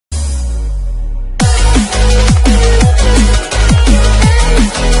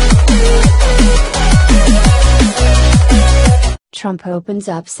Trump opens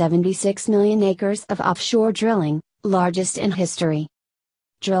up 76 million acres of offshore drilling, largest in history.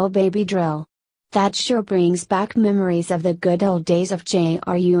 Drill baby drill. That sure brings back memories of the good old days of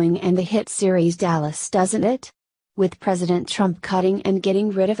J.R. Ewing and the hit series Dallas, doesn't it? With President Trump cutting and getting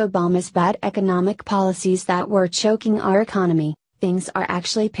rid of Obama's bad economic policies that were choking our economy, things are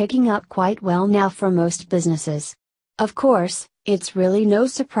actually picking up quite well now for most businesses. Of course, it's really no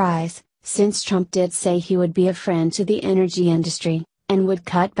surprise, since Trump did say he would be a friend to the energy industry, and would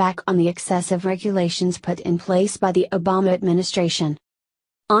cut back on the excessive regulations put in place by the Obama administration.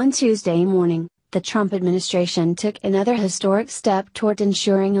 On Tuesday morning, the Trump administration took another historic step toward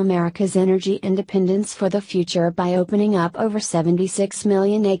ensuring America's energy independence for the future by opening up over 76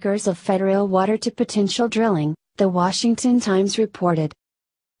 million acres of federal water to potential drilling, the Washington Times reported.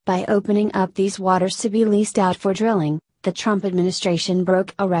 By opening up these waters to be leased out for drilling, the Trump administration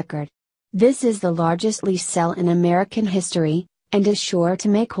broke a record. This is the largest lease sale in American history, and is sure to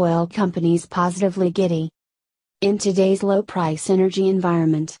make oil companies positively giddy. In today's low-price energy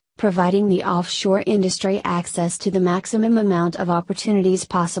environment, providing the offshore industry access to the maximum amount of opportunities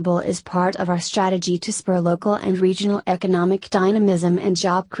possible is part of our strategy to spur local and regional economic dynamism and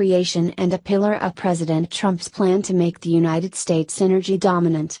job creation, and a pillar of President Trump's plan to make the United States energy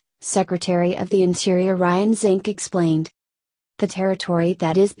dominant, Secretary of the Interior Ryan Zink explained. The territory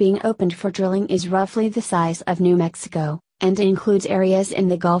that is being opened for drilling is roughly the size of New Mexico, and includes areas in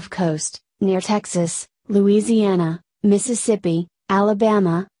the Gulf Coast, near Texas, Louisiana, Mississippi,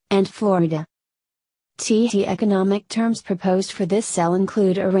 Alabama, and Florida. The economic terms proposed for this sale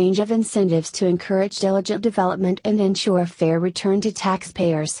include a range of incentives to encourage diligent development and ensure fair return to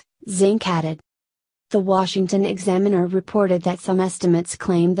taxpayers, Zink added. The Washington Examiner reported that some estimates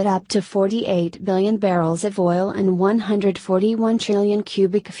claim that up to 48 billion barrels of oil and 141 trillion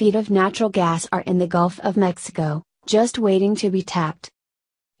cubic feet of natural gas are in the Gulf of Mexico, just waiting to be tapped.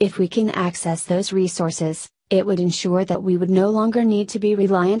 If we can access those resources, it would ensure that we would no longer need to be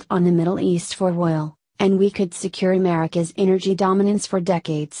reliant on the Middle East for oil, and we could secure America's energy dominance for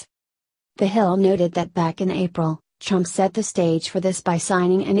decades. The Hill noted that back in April, Trump set the stage for this by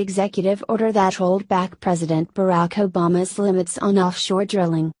signing an executive order that rolled back President Barack Obama's limits on offshore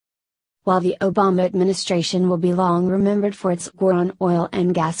drilling. While the Obama administration will be long remembered for its war on oil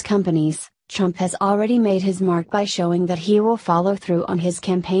and gas companies, Trump has already made his mark by showing that he will follow through on his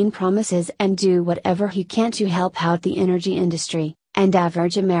campaign promises and do whatever he can to help out the energy industry, and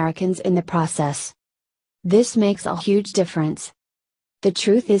average Americans in the process. This makes a huge difference. The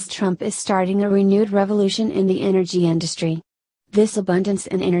truth is, Trump is starting a renewed revolution in the energy industry. This abundance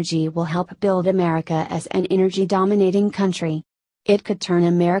in energy will help build America as an energy-dominating country. It could turn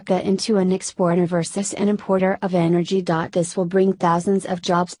America into an exporter versus an importer of energy. This will bring thousands of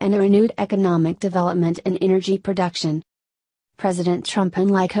jobs and a renewed economic development in energy production. President Trump,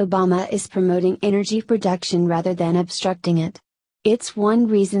 unlike Obama, is promoting energy production rather than obstructing it. It's one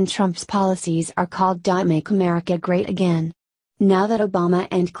reason Trump's policies are called Make America Great Again. Now that Obama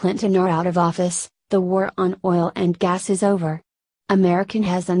and Clinton are out of office, the war on oil and gas is over. America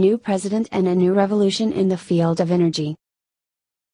has a new president and a new revolution in the field of energy.